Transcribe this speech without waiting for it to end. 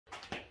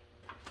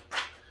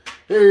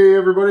Hey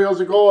everybody, how's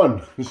it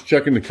going? Just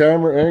checking the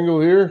camera angle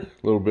here,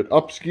 a little bit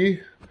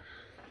upski.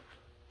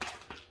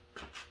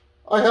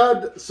 I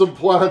had some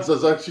plans. I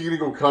was actually going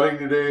to go cutting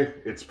today.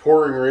 It's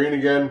pouring rain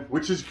again,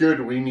 which is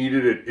good. We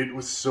needed it. It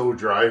was so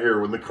dry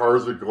here. When the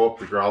cars would go up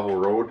the gravel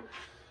road,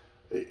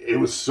 it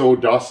was so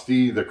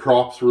dusty. The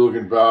crops were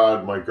looking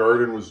bad. My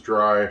garden was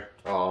dry.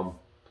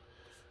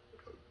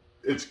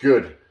 It's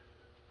good.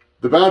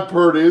 The bad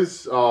part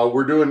is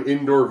we're doing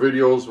indoor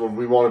videos when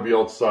we want to be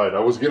outside. I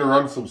was going to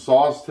run some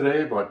saws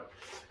today, but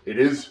it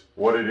is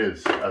what it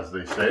is, as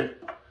they say.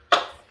 I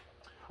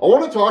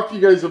want to talk to you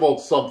guys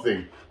about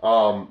something.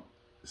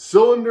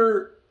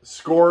 Cylinder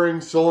scoring,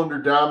 cylinder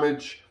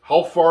damage,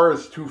 how far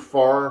is too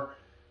far,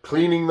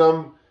 cleaning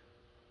them,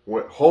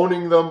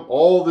 honing them,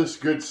 all this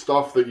good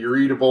stuff that you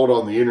read about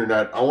on the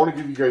internet. I want to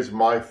give you guys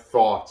my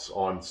thoughts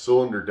on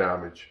cylinder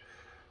damage.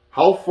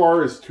 How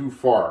far is too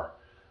far,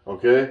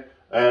 okay?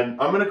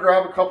 And I'm going to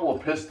grab a couple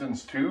of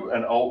pistons too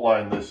and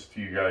outline this to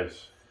you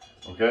guys,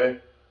 okay?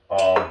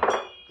 I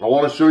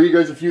want to show you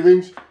guys a few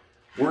things.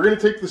 We're going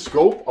to take the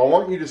scope. I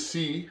want you to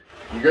see,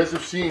 you guys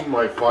have seen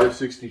my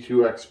 562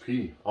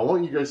 XP. I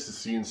want you guys to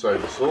see inside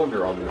the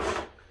cylinder on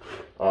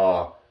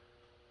this.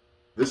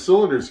 This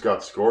cylinder's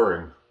got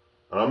scoring.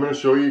 And I'm going to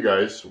show you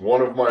guys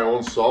one of my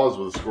own saws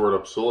with a scored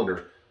up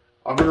cylinder.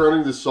 I've been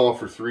running this saw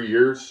for 3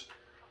 years.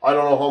 I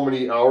don't know how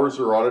many hours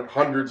are on it,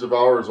 hundreds of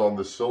hours on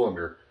this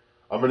cylinder.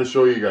 I'm going to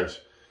show you guys.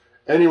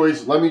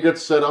 Anyways, let me get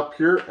set up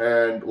here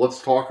and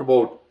let's talk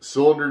about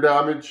cylinder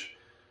damage,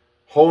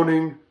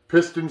 honing,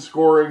 piston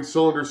scoring,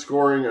 cylinder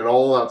scoring, and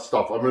all that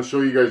stuff. I'm going to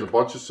show you guys a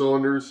bunch of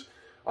cylinders.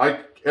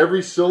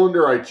 Every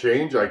cylinder I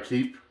change, I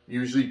keep,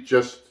 usually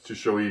just to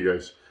show you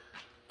guys.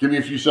 Give me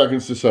a few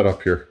seconds to set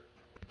up here.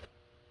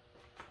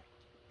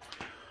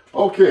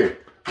 Okay,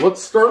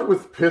 let's start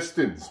with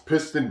pistons.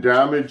 Piston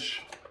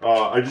damage.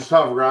 I just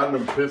have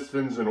random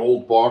pistons in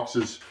old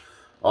boxes.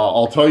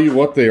 I'll tell you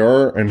what they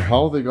are and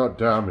how they got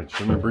damaged.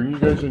 Let me bring you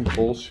guys in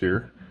close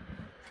here.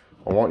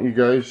 I want you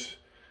guys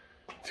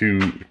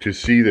to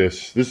see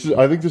this.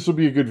 I think this will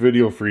be a good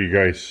video for you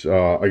guys.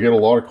 I get a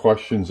lot of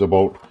questions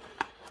about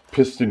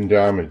piston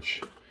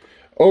damage.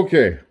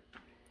 Okay,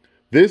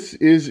 this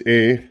is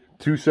a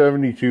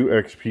 272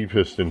 XP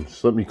piston.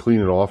 So let me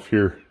clean it off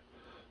here.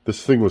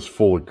 This thing was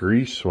full of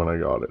grease when I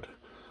got it.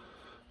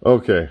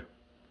 Okay.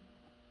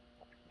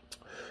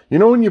 You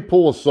know when you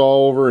pull a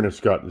saw over and it's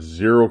got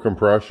zero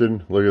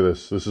compression? Look at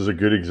this. This is a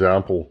good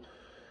example.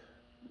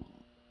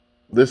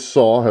 This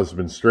saw has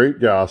been straight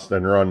gassed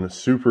and run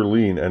super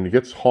lean, and it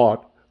gets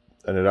hot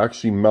and it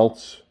actually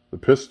melts the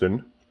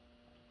piston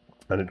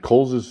and it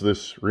closes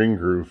this ring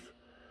groove.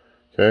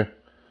 Okay,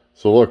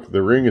 so look,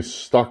 the ring is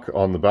stuck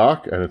on the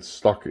back and it's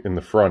stuck in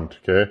the front.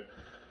 Okay,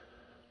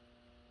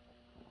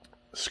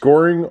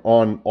 scoring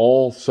on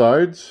all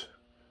sides.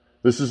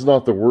 This is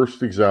not the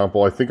worst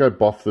example. I think I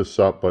buffed this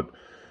up, but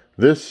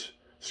this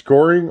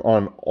scoring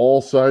on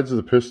all sides of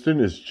the piston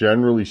is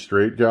generally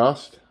straight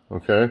gassed,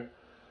 okay?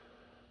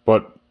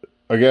 But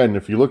again,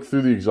 if you look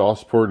through the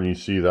exhaust port and you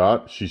see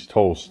that, she's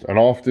toast. And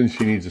often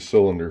she needs a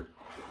cylinder.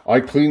 I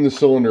cleaned the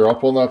cylinder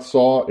up on that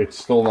saw. It's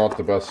still not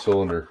the best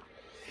cylinder.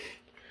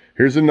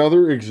 Here's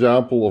another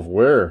example of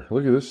wear.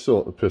 Look at this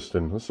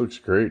piston. This looks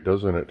great,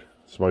 doesn't it?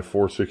 It's my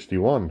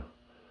 461.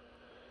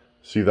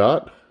 See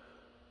that?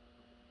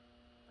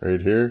 Right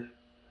here.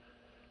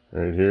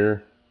 Right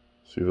here.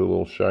 See the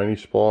little shiny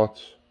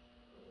spots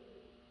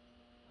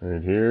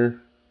right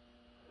here?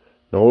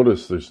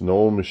 Notice there's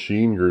no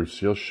machine groove.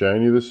 See how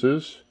shiny this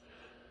is?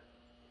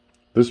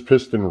 This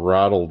piston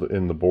rattled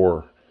in the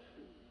bore.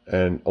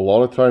 And a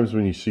lot of times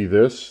when you see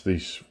this,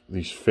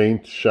 these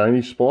faint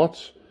shiny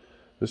spots,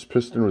 this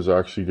piston was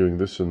actually doing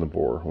this in the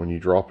bore. When you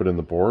drop it in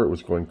the bore, it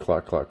was going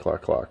clack, clack,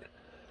 clack, clack.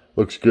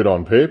 Looks good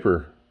on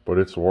paper, but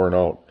it's worn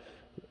out.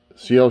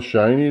 See how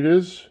shiny it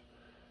is?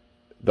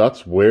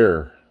 That's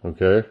wear,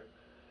 okay?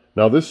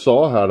 Now this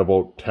saw had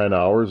about 10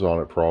 hours on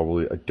it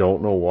probably. I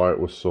don't know why it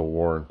was so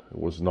worn. It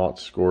was not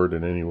scored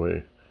in any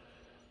way.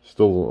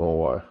 Still don't know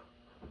why.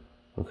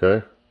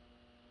 Okay?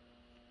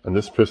 And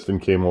this piston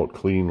came out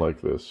clean like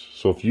this.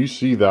 So if you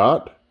see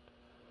that,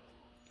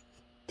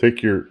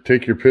 take your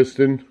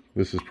piston.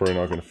 This is probably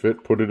not going to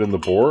fit. Put it in the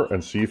bore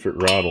and see if it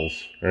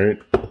rattles. Right?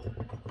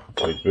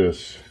 Like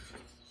this.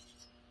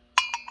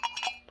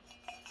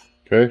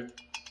 Okay?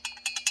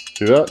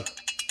 See that?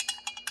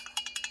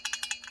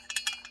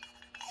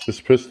 This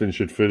piston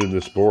should fit in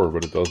this bore,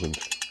 but it doesn't.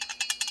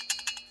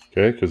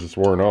 Okay, because it's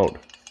worn out.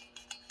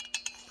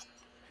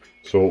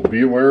 So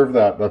be aware of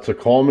that. That's a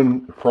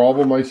common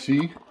problem I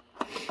see.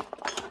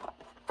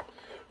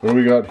 What do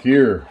we got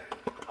here?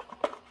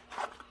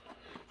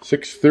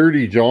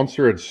 630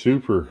 Johnson Red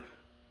Super.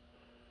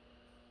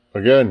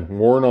 Again,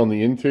 worn on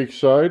the intake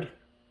side.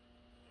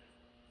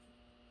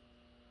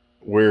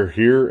 Wear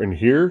here and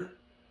here.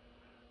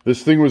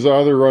 This thing was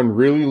either run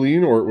really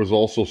lean or it was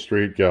also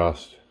straight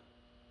gassed.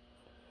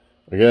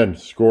 Again,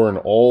 scoring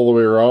all the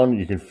way around.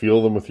 You can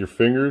feel them with your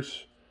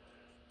fingers.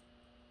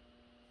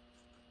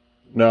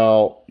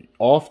 Now,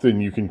 often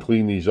you can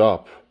clean these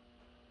up.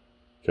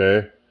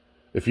 Okay?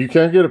 If you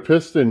can't get a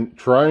piston,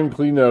 try and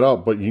clean that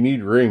up, but you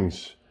need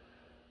rings.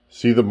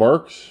 See the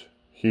marks?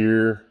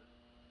 Here,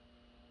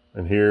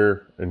 and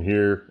here, and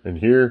here, and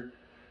here.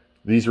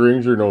 These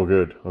rings are no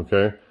good,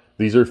 okay?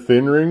 These are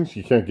thin rings.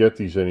 You can't get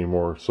these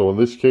anymore. So in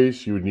this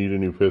case, you would need a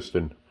new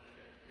piston.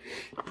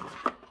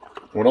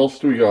 What else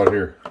do we got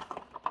here?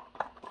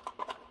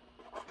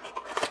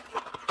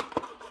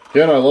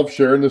 Again, I love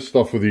sharing this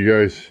stuff with you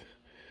guys.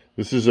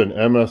 This is an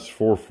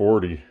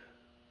MS440.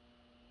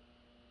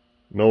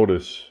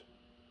 Notice.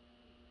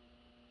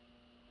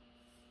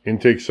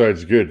 Intake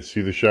side's good.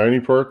 See the shiny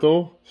part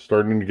though?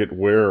 Starting to get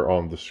wear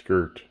on the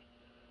skirt.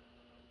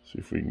 See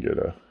if we can get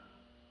a...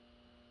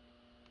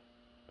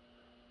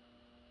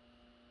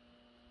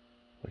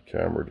 My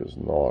camera does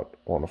not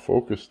want to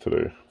focus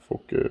today.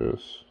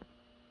 Focus.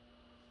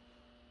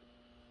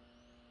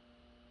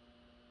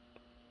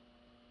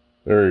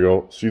 There you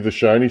go. See the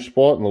shiny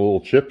spot and the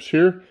little chips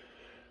here?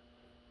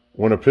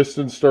 When a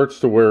piston starts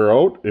to wear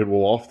out, it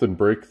will often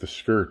break the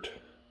skirt.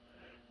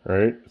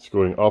 Right? It's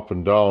going up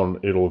and down.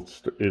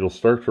 It'll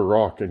start to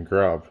rock and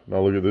grab.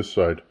 Now look at this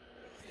side.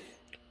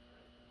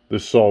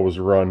 This saw was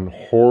run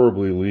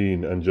horribly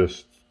lean and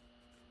just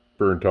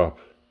burnt up.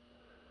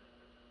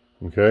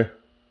 Okay?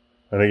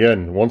 And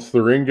again, once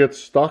the ring gets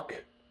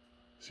stuck,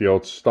 see how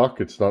it's stuck?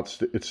 It's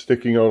not. It's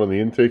sticking out on the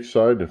intake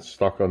side. It's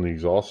stuck on the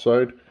exhaust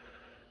side.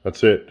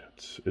 That's it.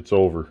 It's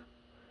over.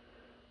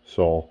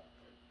 So,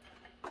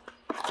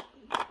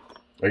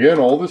 again,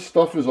 all this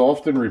stuff is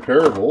often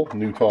repairable,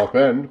 new top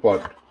end,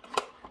 but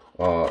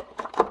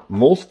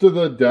most of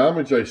the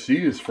damage I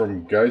see is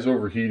from guys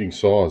overheating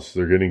saws.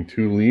 They're getting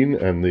too lean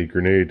and they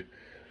grenade.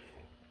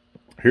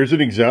 Here's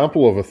an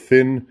example of a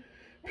thin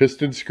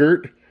piston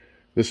skirt.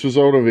 This was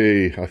out of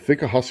I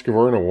think a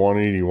Husqvarna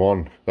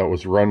 181 that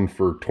was run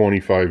for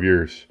 25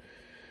 years.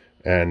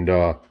 And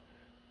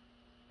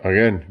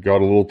again,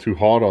 got a little too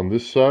hot on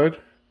this side.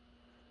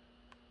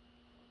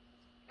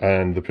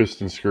 And the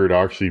piston skirt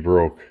actually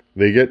broke.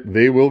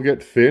 They will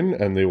get thin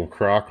and they will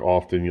crack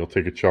often. You'll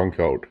take a chunk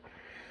out.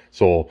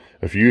 So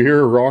if you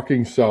hear a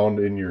rocking sound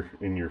in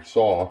your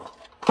saw,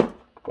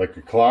 like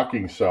a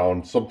clacking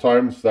sound,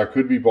 sometimes that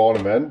could be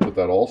bottom end, but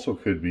that also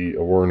could be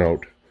a worn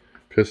out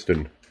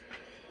piston.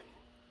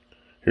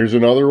 Here's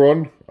another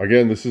one.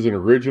 Again, this is an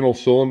original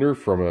cylinder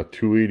from a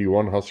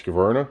 281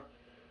 Husqvarna.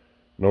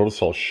 Notice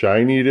how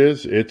shiny it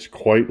is. It's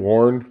quite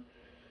worn.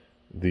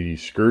 The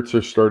skirts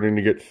are starting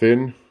to get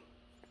thin.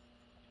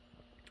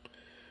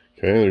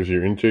 Okay, there's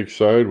your intake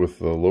side with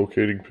the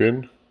locating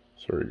pin.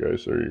 Sorry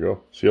guys, there you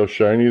go. See how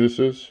shiny this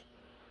is?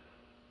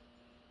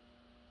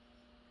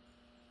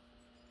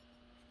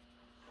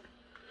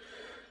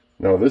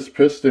 Now this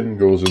piston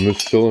goes in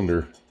this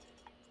cylinder.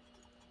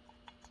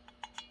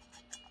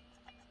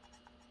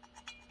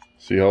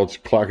 See how it's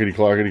clackety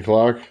clackety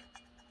clack?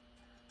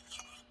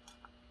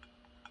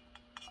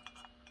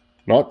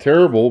 Not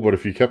terrible, but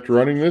if you kept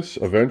running this,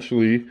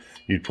 eventually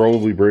you'd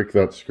probably break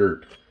that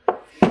skirt.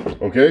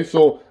 Okay,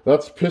 so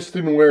that's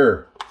piston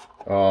wear.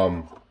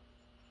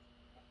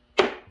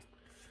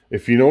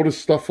 If you notice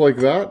stuff like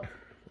that,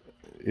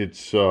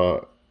 it's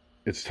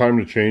time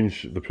to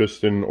change the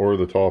piston or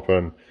the top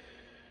end.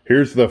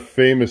 Here's the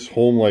famous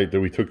home light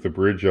that we took the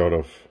bridge out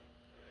of.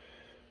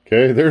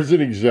 Okay, there's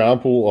an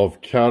example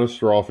of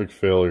catastrophic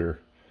failure.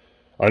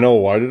 I know,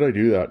 why did I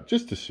do that?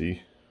 Just to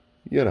see.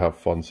 You gotta have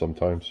fun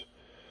sometimes.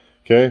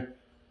 Okay.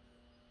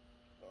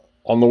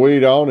 On the way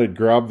down, it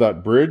grabbed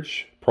that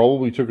bridge,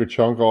 probably took a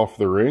chunk off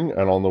the ring,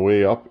 and on the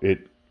way up,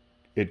 it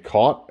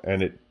caught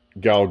and it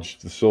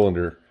gouged the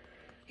cylinder.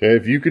 Okay,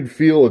 if you can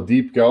feel a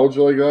deep gouge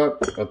like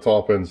that, that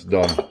top end's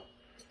done.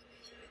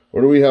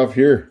 What do we have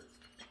here?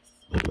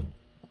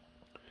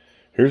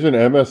 Here's an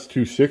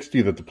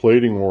MS260 that the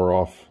plating wore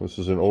off. This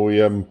is an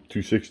OEM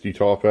 260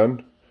 top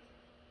end.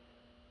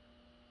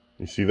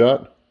 You see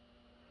that?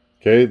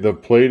 Okay, the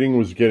plating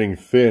was getting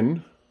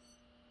thin.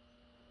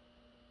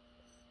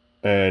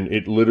 And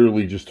it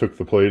literally just took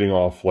the plating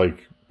off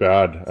like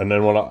bad. And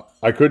then when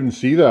I couldn't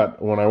see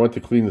that when I went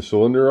to clean the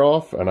cylinder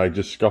off and I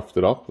just scuffed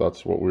it up,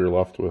 that's what we were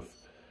left with.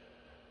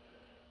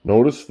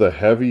 Notice the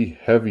heavy,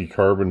 heavy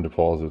carbon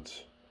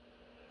deposits.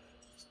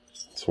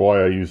 That's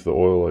why I use the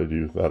oil I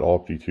do, that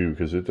Opti 2,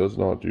 because it does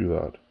not do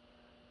that.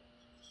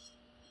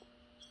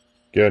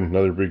 Again,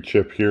 another big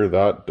chip here.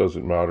 That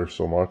doesn't matter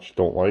so much.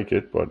 Don't like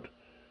it, but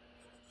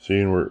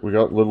seeing we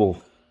got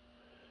little,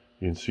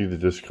 you can see the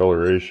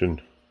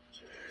discoloration.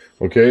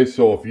 Okay,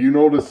 so if you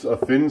notice a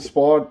thin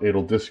spot,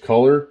 it'll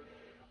discolor.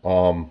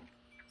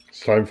 It's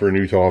time for a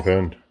new top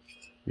end,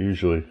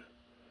 usually.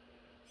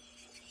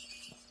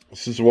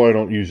 This is why I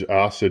don't use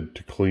acid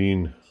to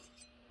clean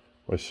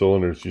my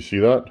cylinders. You see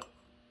that?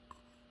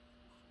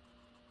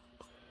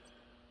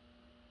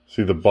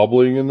 See the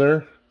bubbling in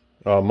there?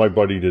 My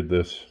buddy did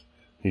this.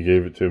 He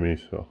gave it to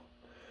me, so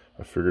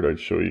I figured I'd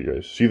show you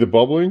guys. See the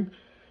bubbling?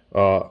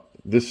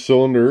 This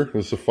cylinder,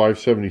 this is a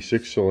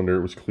 576 cylinder,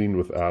 it was cleaned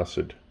with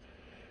acid.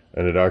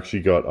 And it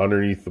actually got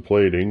underneath the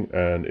plating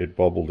and it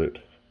bubbled it.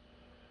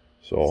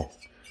 So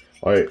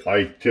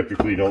I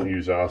typically don't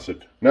use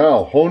acid.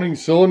 Now, honing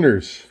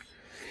cylinders.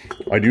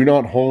 I do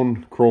not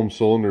hone chrome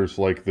cylinders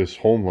like this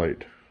home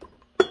light.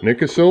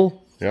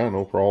 Nicosil? Yeah,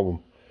 no problem.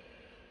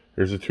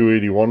 Here's a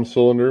 281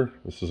 cylinder.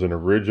 This is an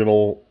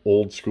original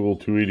old school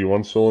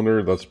 281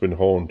 cylinder that's been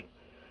honed.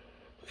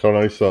 Look how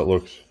nice that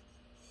looks.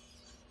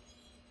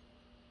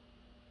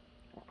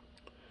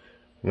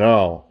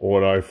 Now,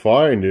 what I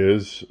find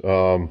is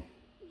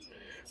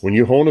when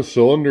you hone a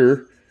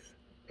cylinder,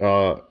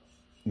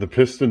 the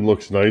piston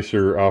looks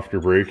nicer after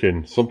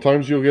break-in.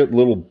 Sometimes you'll get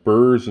little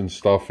burrs and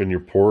stuff in your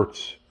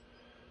ports.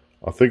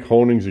 I think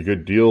honing's a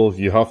good deal.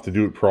 You have to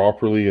do it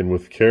properly and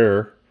with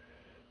care.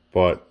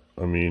 But,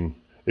 I mean,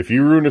 if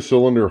you ruin a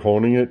cylinder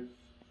honing it,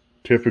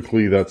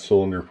 typically that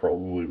cylinder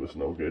probably was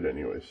no good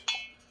anyways.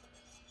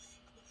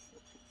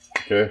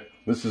 Okay,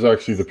 this is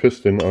actually the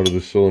piston out of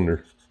the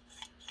cylinder.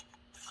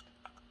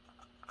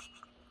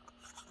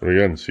 But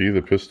again, see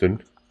the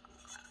piston?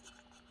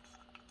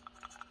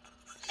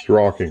 It's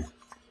rocking.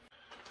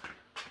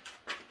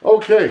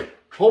 Okay,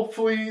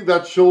 hopefully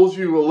that shows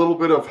you a little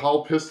bit of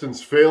how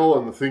pistons fail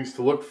and the things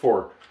to look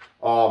for.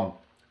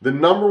 The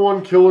number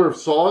one killer of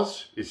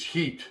saws is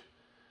heat.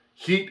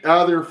 Heat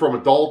either from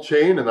a dull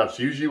chain, and that's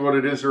usually what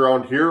it is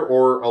around here,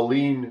 or a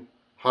lean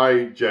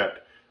high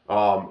jet.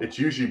 It's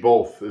usually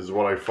both is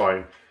what I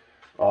find.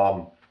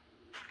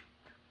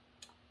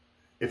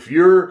 If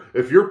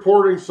you're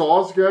porting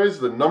saws, guys,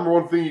 the number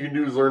one thing you can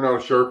do is learn how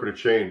to sharpen a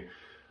chain.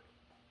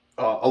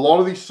 A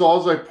lot of these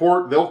saws I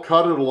port, they'll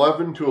cut at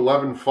 11 to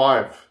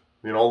 11.5,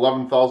 you know,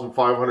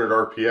 11,500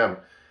 RPM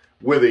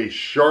with a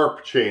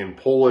sharp chain,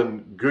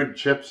 pulling good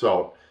chips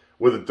out.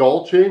 With a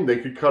dull chain, they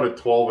could cut at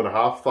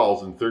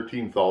 12,500,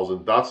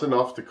 13,000. That's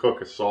enough to cook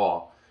a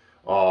saw.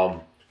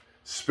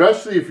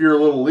 Especially if you're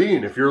a little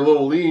lean. If you're a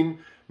little lean,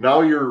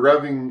 now you're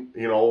revving,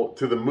 you know,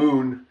 to the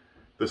moon.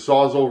 The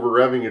saw's over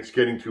revving, it's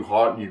getting too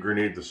hot, and you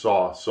grenade the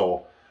saw.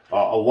 So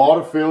a lot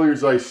of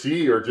failures I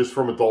see are just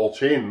from a dull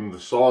chain, and the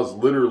saw is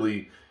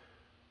literally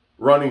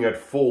running at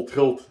full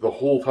tilt the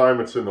whole time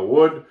it's in the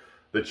wood.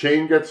 The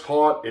chain gets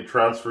hot, it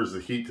transfers the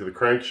heat to the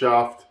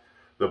crankshaft,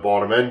 the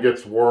bottom end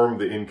gets warm,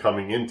 the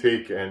incoming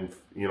intake and,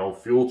 you know,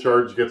 fuel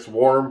charge gets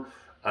warm,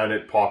 and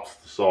it pops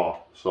the saw.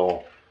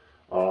 So,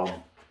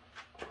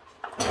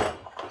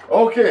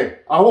 okay,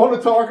 I want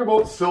to talk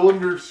about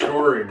cylinder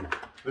scoring.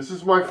 This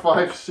is my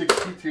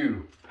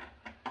 562.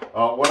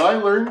 When I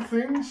learn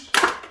things,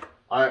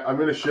 I'm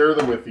going to share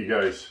them with you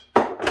guys.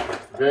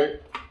 Okay?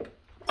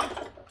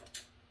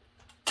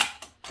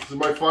 This is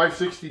my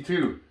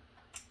 562.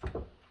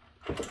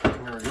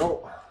 There we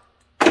go.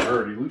 I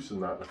already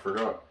loosened that, I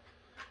forgot.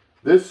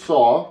 This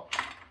saw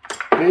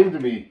came to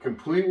me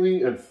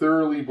completely and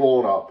thoroughly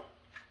blown up.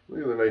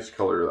 Look at the nice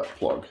color of that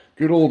plug.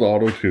 Good old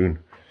auto tune.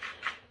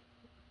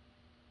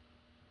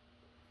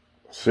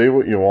 Say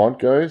what you want,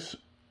 guys.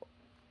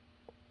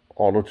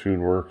 Auto tune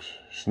works.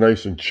 It's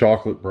nice and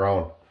chocolate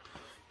brown.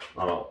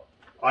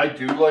 I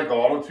do like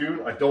auto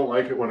tune. I don't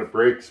like it when it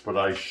breaks, but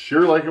I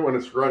sure like it when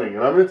it's running.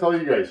 And I'm going to tell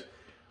you guys,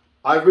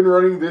 I've been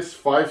running this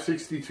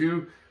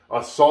 562,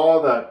 a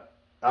saw that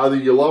either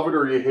you love it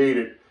or you hate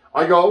it.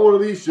 I got one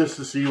of these just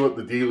to see what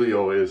the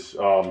dealio is.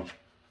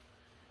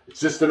 It's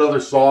just another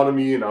saw to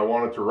me, and I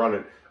wanted to run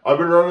it. I've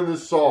been running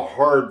this saw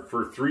hard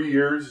for 3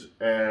 years,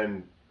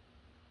 and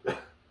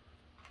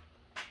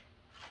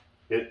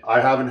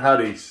I haven't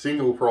had a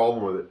single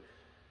problem with it.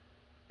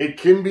 It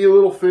can be a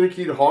little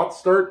finicky to hot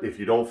start if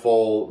you don't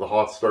follow the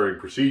hot starting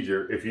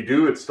procedure. If you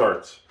do, it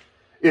starts.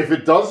 If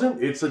it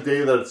doesn't, it's a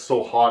day that it's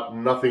so hot,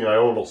 nothing I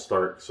own will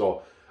start.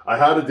 So I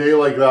had a day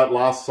like that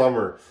last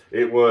summer.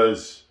 It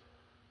was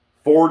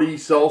 40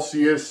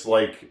 Celsius,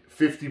 like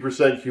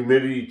 50%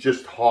 humidity,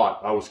 just hot.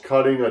 I was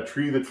cutting a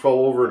tree that fell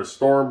over in a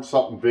storm,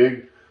 something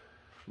big.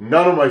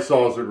 None of my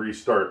saws would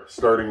restart,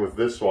 starting with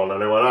this one.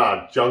 And I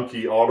went,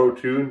 junky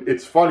auto-tune.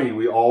 It's funny,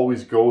 we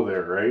always go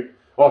there, right?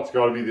 Oh, it's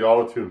got to be the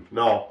auto-tune.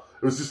 No,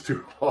 it was just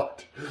too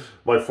hot.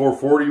 My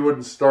 440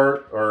 wouldn't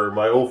start, or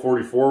my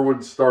 044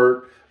 wouldn't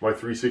start. My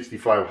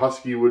 365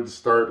 Husky wouldn't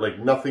start. Like,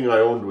 nothing I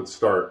owned would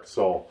start.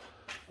 So,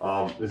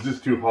 it's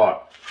just too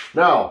hot.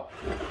 Now,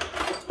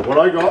 when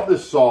I got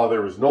this saw,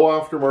 there was no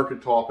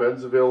aftermarket top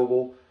ends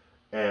available.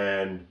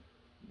 And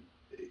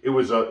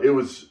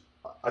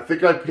I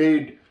think I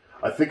paid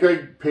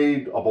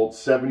about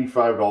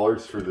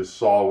 $75 for this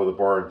saw with a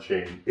bar and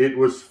chain. It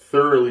was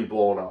thoroughly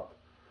blown up.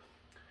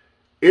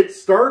 It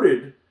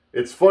started,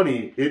 it's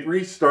funny, it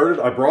restarted.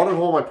 I brought it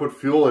home, I put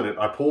fuel in it.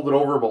 I pulled it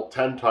over about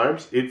 10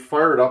 times. It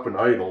fired up and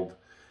idled.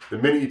 The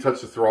minute you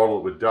touch the throttle,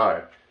 it would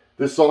die.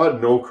 This saw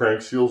had no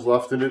crank seals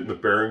left in it, and the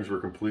bearings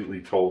were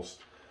completely toast.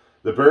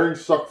 The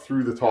bearings sucked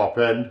through the top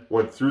end,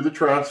 went through the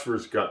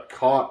transfers, got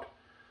caught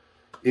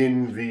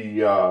in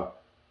the...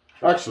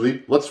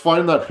 Actually, let's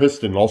find that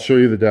piston. I'll show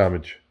you the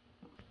damage.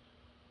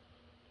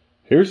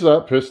 Here's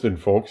that piston,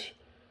 folks.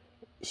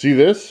 See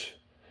this?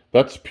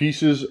 That's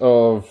pieces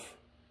of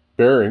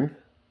bearing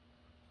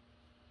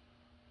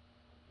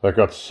that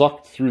got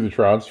sucked through the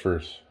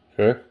transfers.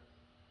 Okay?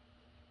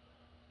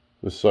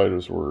 This side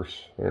was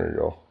worse. There you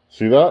go.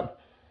 See that?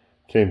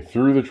 Came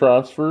through the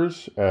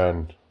transfers,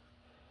 and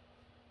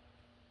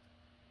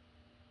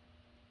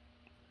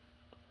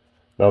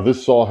Now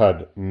this saw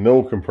had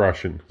no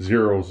compression,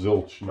 zero,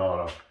 zilch,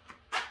 nada.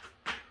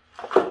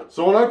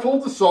 So when I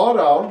pulled the saw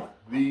down,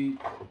 the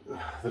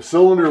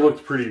cylinder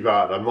looked pretty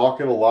bad. I'm not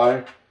gonna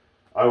lie.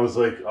 I was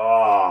like,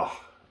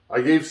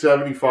 I gave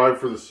 75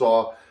 for the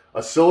saw.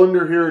 A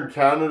cylinder here in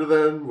Canada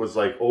then was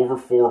like over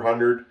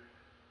 400.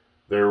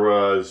 There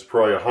was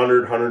probably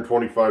 $100,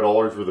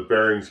 $125 for the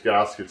bearings,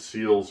 gaskets,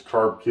 seals,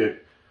 carb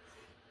kit.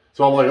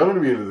 So I'm like, I'm gonna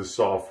be into this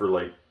saw for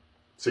like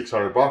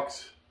 600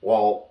 bucks.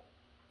 Well,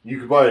 you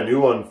could buy a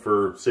new one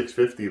for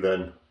 650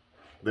 then.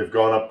 They've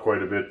gone up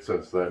quite a bit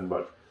since then,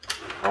 but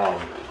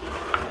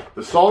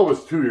the saw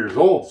was 2 years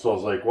old, so I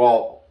was like,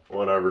 well,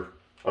 whatever.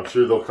 I'm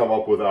sure they'll come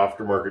up with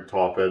aftermarket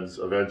top ends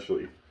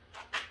eventually.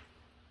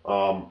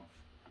 I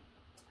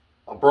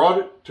brought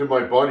it to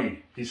my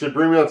buddy. He said,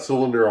 bring me that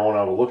cylinder, I want to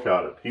have a look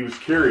at it. He was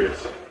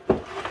curious.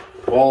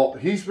 Well,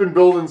 he's been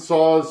building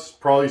saws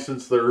probably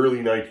since the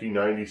early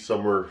 1990s,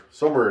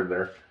 somewhere in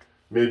there.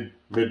 Mid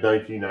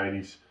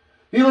 1990s.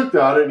 He looked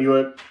at it and he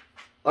went,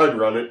 I'd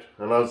run it.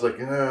 And I was like,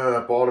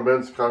 that bottom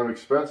end's kind of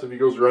expensive. He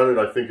goes, run it,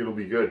 I think it'll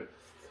be good.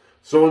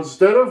 So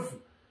instead of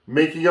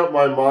making up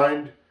my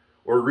mind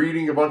or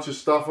reading a bunch of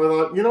stuff, I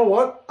thought, you know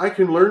what? I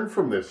can learn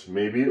from this.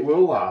 Maybe it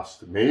will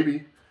last.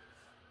 Maybe.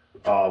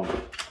 I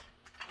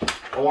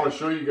want to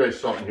show you guys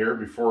something here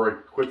before I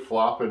quit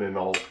flopping, and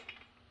I'm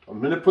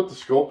going to put the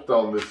scope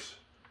down this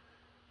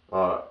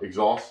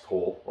exhaust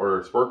hole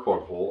or spark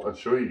plug hole and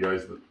show you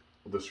guys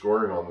the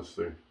scoring on this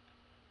thing.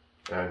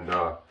 And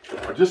I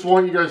just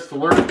want you guys to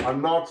learn.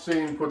 I'm not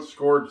saying put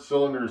scored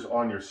cylinders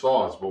on your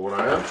saws, but what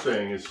I am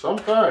saying is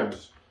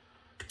sometimes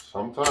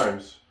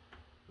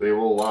they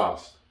will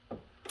last.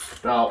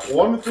 Now,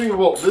 one thing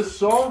about this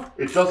saw,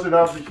 it doesn't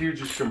have the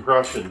hugest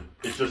compression.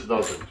 It just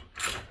doesn't.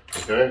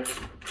 Okay?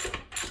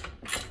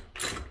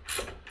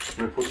 I'm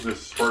going to put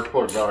this spark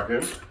plug back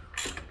in.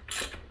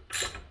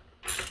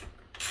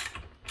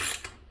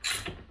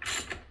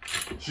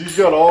 She's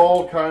got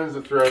all kinds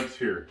of threads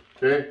here.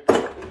 Okay?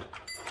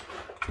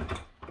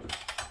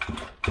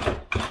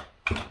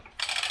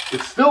 It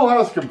still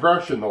has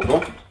compression though,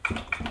 don't it?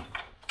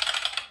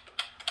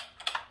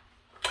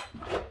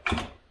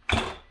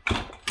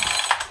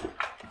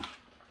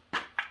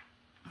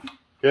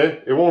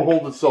 Okay, it won't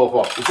hold itself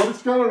up, but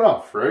it's got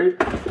enough, right?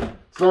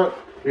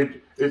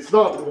 It's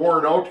not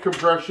worn out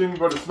compression,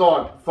 but it's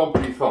not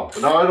thumpity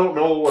thump. Now I don't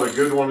know what a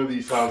good one of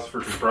these has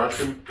for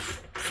compression.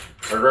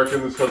 I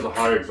reckon this has a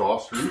high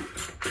exhaust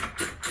roof.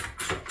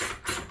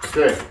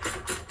 Okay,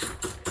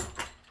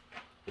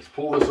 let's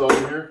pull this out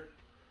of here.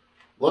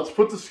 Let's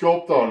put the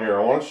scope down here.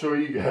 I want to show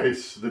you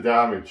guys the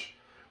damage.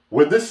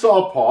 When this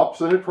saw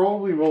pops, and it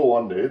probably will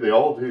one day, they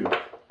all do.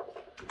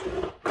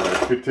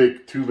 It could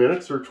take 2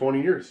 minutes or 20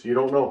 years, you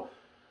don't know.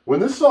 When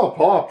this saw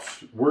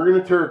pops, we're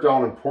going to tear it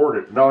down and port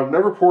it. Now, I've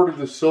never ported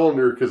this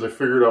cylinder because I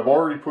figured I'm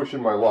already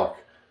pushing my luck.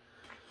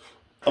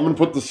 I'm going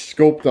to put the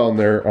scope down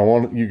there. I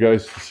want you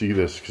guys to see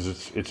this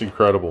because it's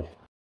incredible.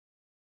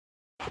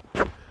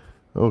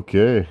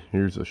 Okay,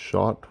 here's a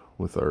shot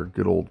with our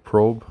good old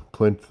probe.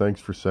 Clint,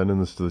 thanks for sending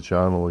this to the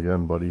channel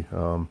again, buddy.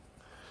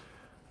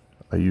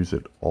 I use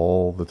it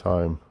all the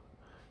time.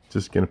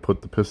 Just going to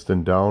put the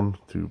piston down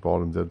to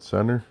bottom dead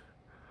center.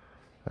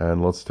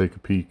 And let's take a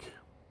peek.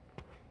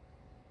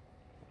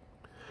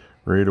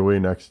 Right away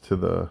next to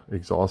the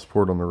exhaust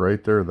port on the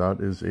right there, that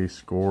is a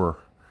score.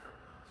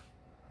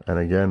 And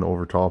again,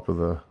 over top of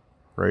the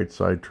right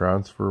side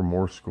transfer,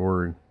 more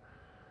scoring.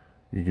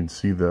 You can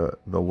see the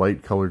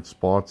light colored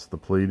spots. The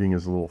plating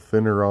is a little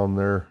thinner on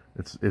there.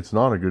 It's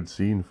not a good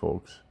scene,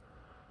 folks.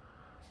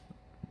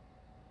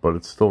 But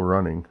it's still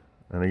running.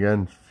 And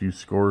again, a few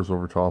scores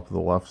over top of the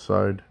left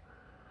side.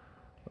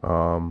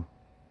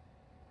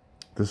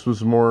 This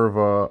was more of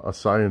a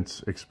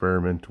science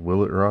experiment.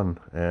 Will it run?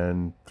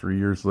 And 3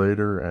 years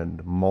later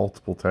and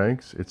multiple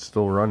tanks, it's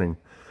still running.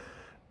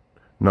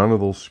 None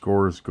of those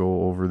scores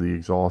go over the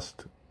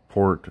exhaust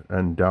port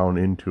and down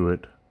into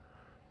it.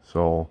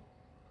 So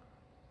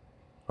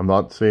I'm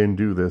not saying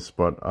do this,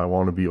 but I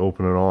want to be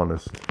open and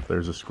honest.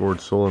 There's a scored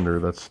cylinder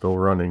that's still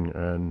running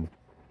and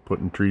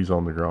putting trees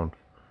on the ground.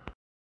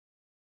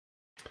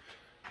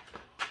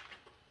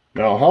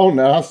 Now, how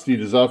nasty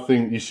does that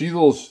thing... You see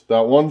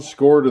that one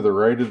score to the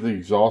right of the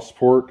exhaust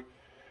port?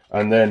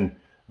 And then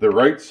the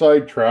right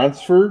side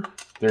transfer,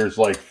 there's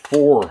like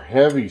 4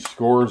 heavy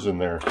scores in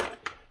there.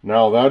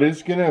 Now, that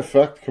is going to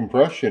affect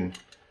compression.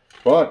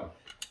 But,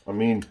 I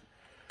mean,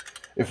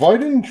 if I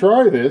didn't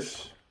try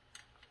this...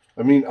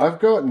 I mean, I've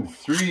gotten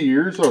 3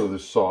 years out of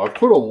this saw. I've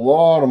put a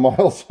lot of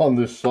miles on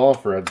this saw,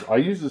 friends. I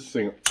use this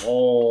thing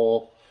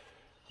all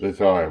the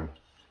time.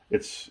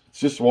 It's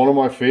just one of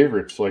my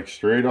favorites, like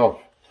straight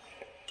up.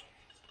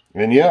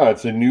 And yeah,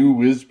 it's a new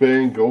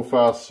whiz-bang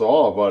go-fast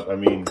saw, but I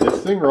mean,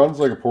 this thing runs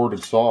like a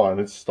ported saw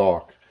and it's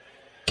stock.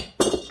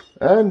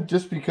 And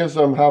just because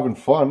I'm having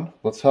fun,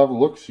 let's have a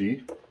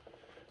look-see.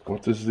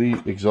 What does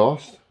the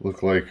exhaust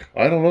look like?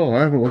 I don't know. I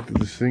haven't looked at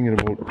this thing in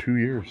about 2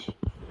 years.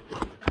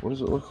 What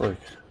does it look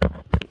like?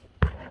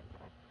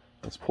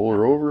 Let's pull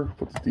her over,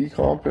 put the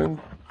decomp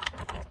in.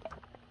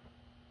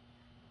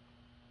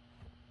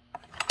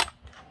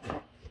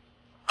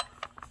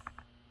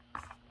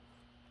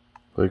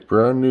 like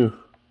brand new.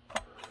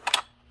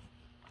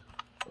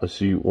 I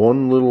see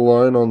one little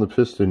line on the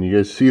piston. You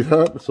guys see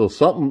that? So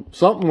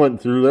something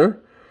went through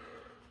there.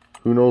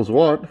 Who knows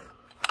what?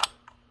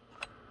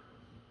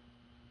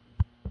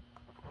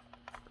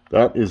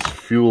 That is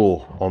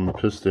fuel on the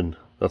piston.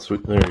 That's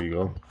what, there you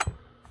go.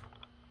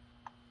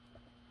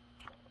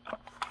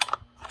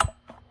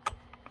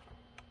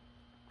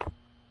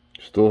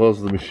 Still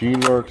has the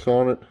machine marks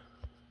on it.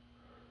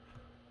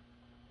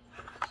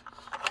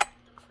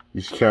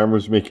 These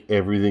cameras make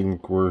everything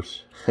look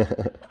worse.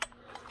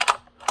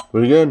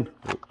 But again,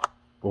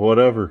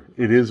 whatever.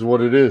 It is what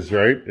it is,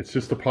 right? It's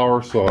just a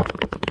power saw.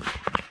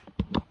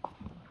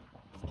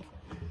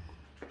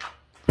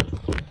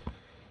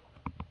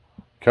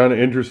 Kind of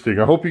interesting.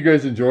 I hope you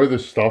guys enjoy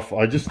this stuff.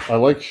 I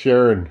like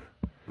sharing.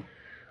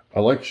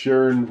 I like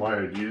sharing my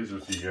ideas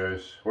with you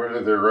guys.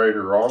 Whether they're right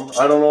or wrong,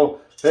 I don't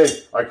know. Hey,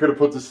 I could have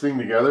put this thing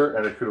together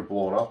and it could have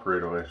blown up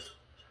right away.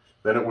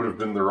 Then it would have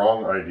been the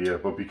wrong idea.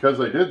 But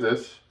because I did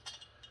this,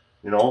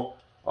 you know,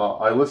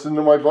 I listened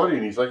to my buddy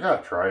and he's like, ah,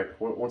 try it.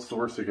 What's the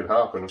worst that could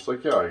happen? It's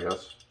like, yeah, I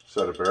guess.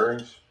 Set of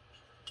bearings.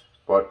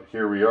 But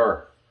here we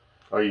are.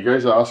 You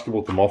guys asked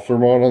about the muffler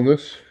mod on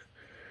this.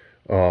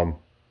 You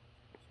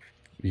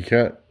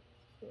can't,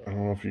 I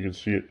don't know if you can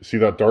see it. See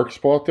that dark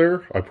spot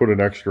there? I put an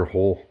extra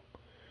hole,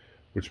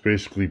 which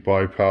basically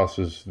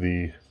bypasses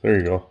the, there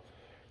you go.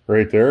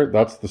 Right there,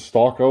 that's the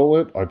stock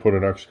outlet. I put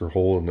an extra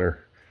hole in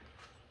there.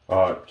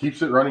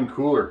 Keeps it running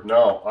cooler.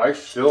 Now, I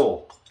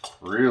still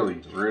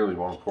really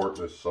want to port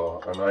this saw,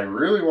 and I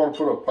really want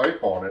to put a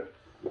pipe on it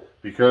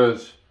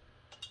because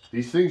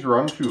these things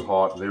run too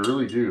hot. They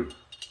really do.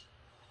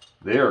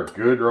 They are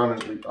good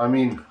running. I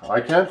mean,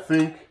 I can't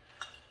think,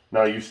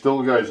 now you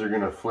still guys are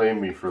going to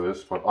flame me for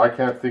this, but I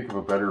can't think of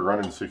a better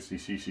running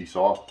 60cc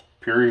saw,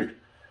 period.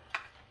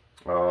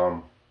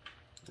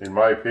 In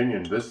my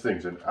opinion, this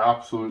thing's an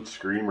absolute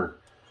screamer.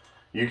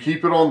 You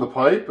keep it on the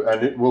pipe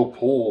and it will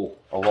pull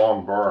a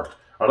long bar.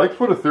 I'd like to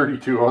put a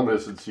 32 on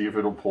this and see if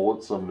it'll pull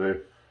it someday.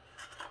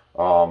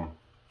 I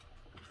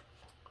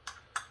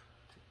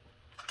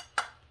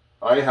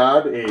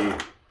had a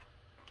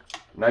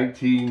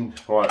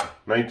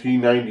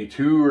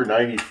 1992 or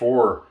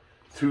 94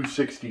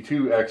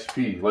 262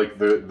 XP, like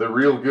the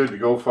real good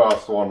go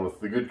fast one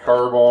with the good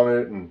carb on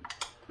it, and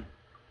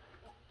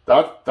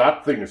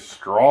that thing is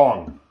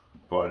strong,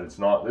 but it's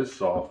not this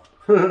saw.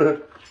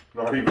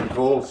 Not even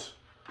close.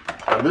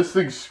 And this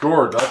thing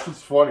scored. That's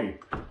what's funny.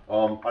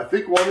 I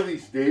think one of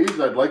these days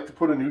I'd like to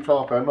put a new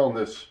top end on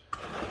this.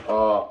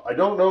 I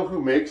don't know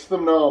who makes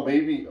them now.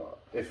 Maybe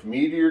if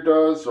Meteor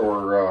does,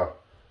 or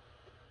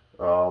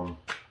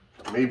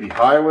maybe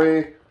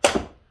Highway.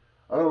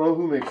 I don't know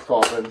who makes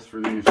top ends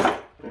for these.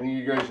 Any of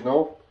you guys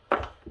know?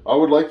 I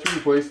would like to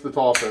replace the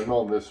top end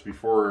on this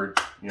before,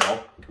 you know,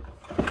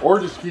 or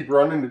just keep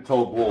running it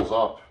till it blows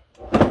up.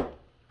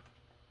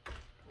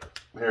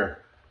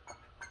 There.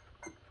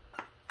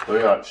 So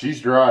yeah,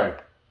 she's dry.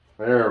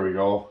 There we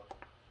go.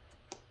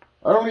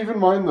 I don't even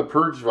mind the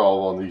purge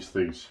valve on these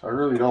things. I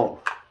really don't.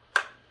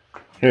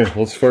 Okay,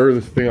 let's fire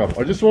this thing up.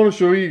 I just want to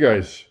show you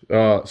guys.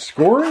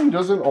 Scoring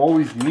doesn't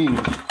always mean...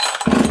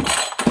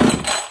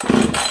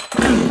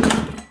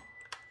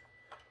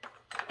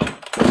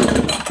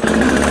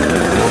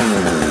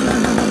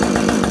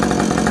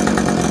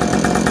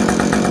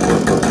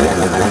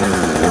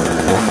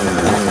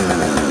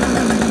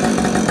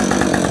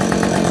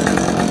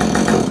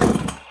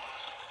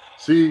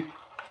 See,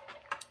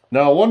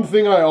 now one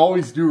thing I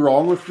always do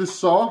wrong with this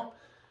saw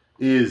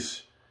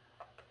is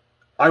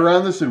I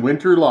ran this in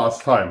winter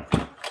last time.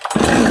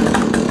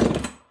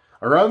 I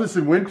ran this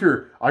in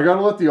winter. I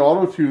gotta let the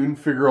auto tune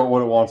figure out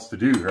what it wants to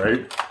do,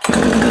 right?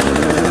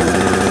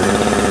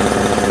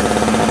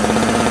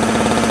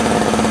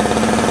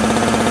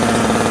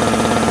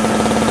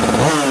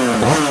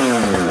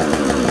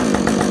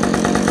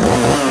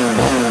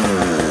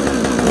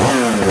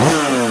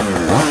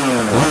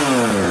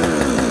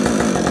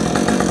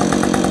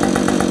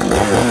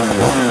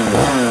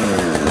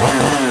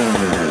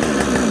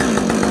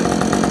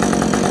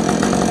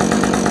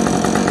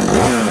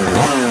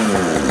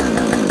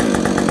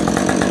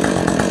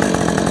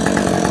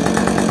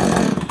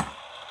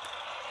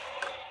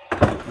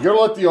 You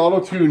gotta let the auto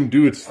tune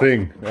do its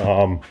thing.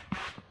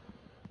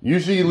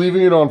 Usually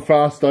leaving it on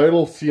fast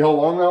idle, see how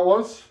long that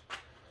was?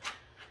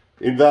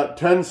 In that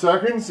 10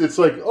 seconds, it's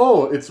like,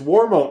 oh, it's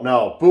warm out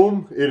now.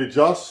 Boom, it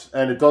adjusts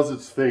and it does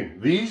its thing.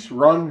 These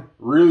run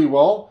really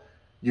well.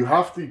 You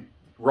have to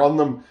run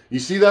them. You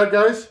see that,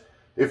 guys?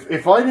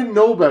 If I didn't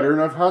know better,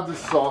 and I've had this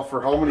saw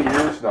for how many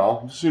years now?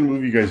 I'm just gonna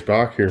move you guys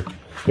back here.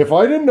 If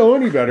I didn't know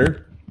any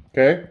better,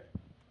 okay?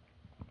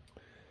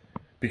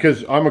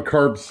 Because I'm a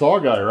carb saw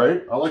guy,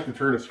 right? I like to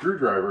turn a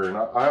screwdriver and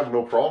I have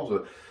no problems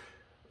with it.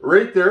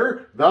 Right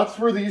there, that's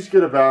where these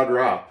get a bad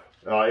rap.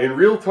 In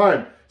real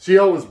time, see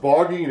how it was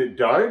boggy and it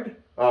died?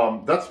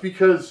 That's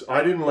because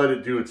I didn't let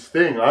it do its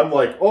thing. I'm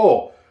like,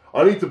 oh,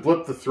 I need to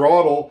blip the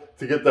throttle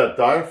to get that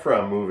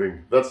diaphragm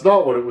moving. That's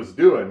not what it was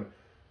doing.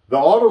 The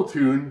auto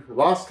tune,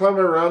 last time I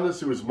ran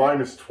this, it was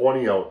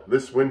 -20 out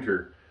this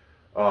winter.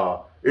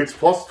 it's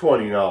plus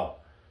 20 now.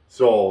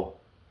 So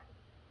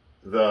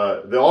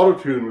the auto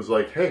tune was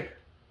like, hey,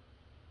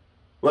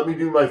 let me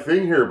do my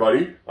thing here,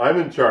 buddy. I'm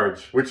in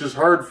charge, which is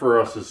hard for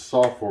us as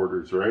soft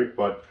orders, right?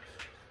 But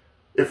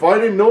if I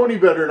didn't know any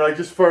better and I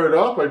just fired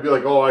up, I'd be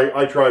like, oh,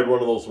 I tried one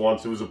of those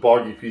once. It was a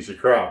boggy piece of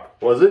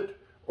crap. Was it?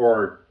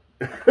 Or...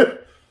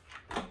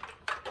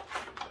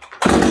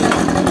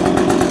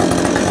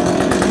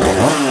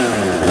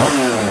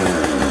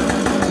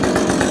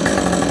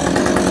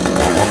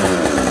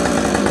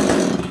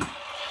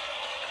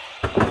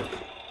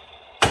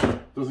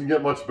 Doesn't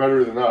get much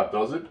better than that,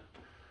 does it?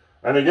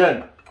 And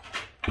again,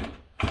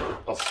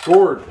 a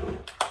scored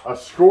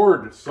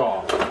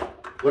saw.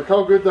 Look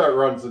how good that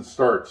runs and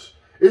starts.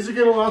 Is it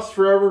going to last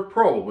forever?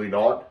 Probably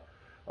not.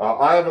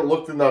 I haven't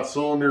looked in that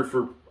cylinder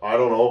for, I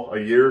don't know, a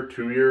year,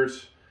 2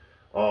 years.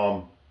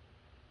 Doesn't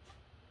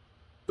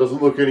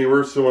look any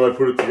worse than when I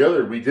put it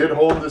together. We did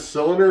hold this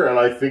cylinder, and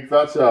I think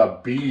that's a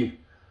B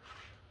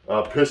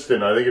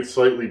piston. I think it's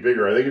slightly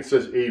bigger. I think it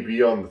says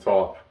AB on the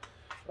top.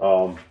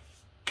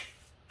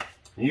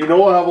 You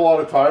know I have a lot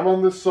of time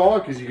on this saw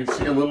because you can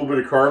see a little bit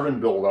of carbon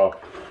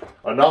buildup.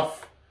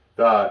 Enough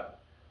that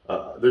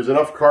there's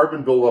enough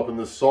carbon buildup in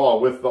this saw.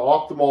 With the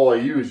Optimal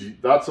I use,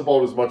 that's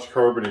about as much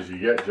carbon as you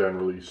get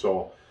generally.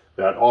 So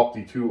that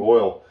Opti 2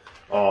 oil.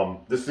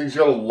 This thing's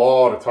got a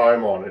lot of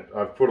time on it.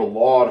 I've put a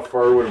lot of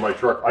firewood in my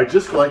truck. I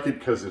just like it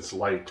because it's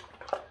light.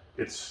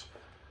 It's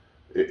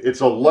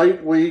a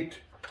lightweight,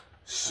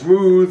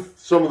 smooth,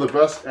 some of the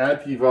best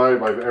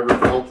anti-vibe I've ever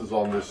felt is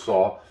on this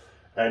saw.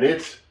 And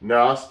it's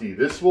nasty.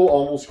 This will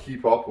almost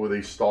keep up with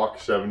a stock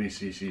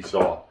 70cc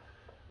saw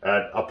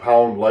at a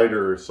pound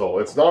lighter or so.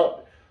 It's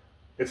not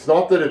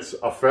that it's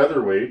a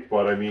featherweight,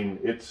 but I mean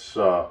it's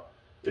a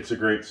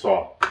great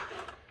saw.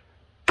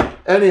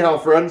 Anyhow,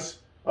 friends,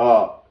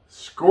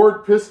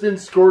 scored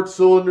pistons, scored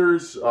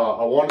cylinders.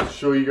 I wanted to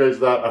show you guys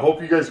that. I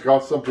hope you guys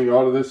got something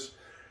out of this.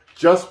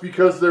 Just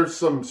because there's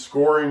some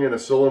scoring in a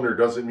cylinder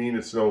doesn't mean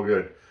it's no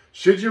good.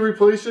 Should you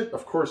replace it?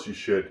 Of course you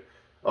should.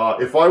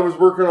 If I was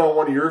working on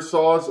one of your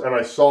saws and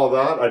I saw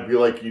that, I'd be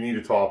like, you need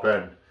a top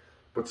end.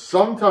 But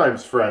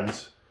sometimes,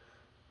 friends,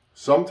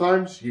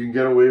 sometimes you can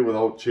get away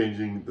without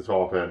changing the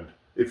top end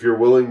if you're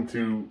willing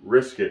to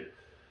risk it.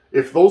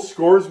 If those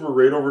scores were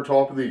right over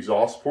top of the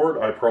exhaust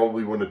port, I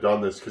probably wouldn't have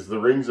done this because the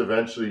rings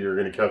eventually you're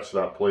going to catch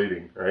that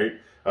plating, right?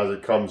 As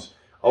it comes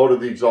out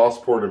of the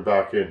exhaust port and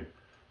back in.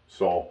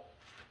 So,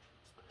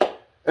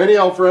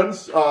 anyhow,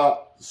 friends,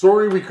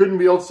 sorry we couldn't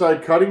be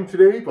outside cutting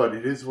today, but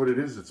it is what it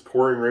is. It's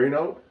pouring rain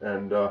out,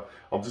 and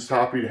I'm just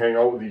happy to hang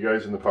out with you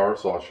guys in the power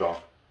saw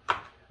shop.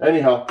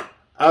 Anyhow,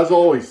 as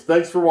always,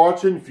 thanks for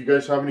watching. If you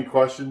guys have any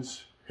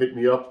questions, hit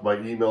me up. My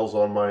email's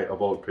on my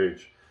About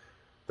page.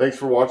 Thanks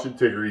for watching.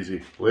 Take her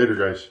easy. Later,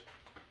 guys.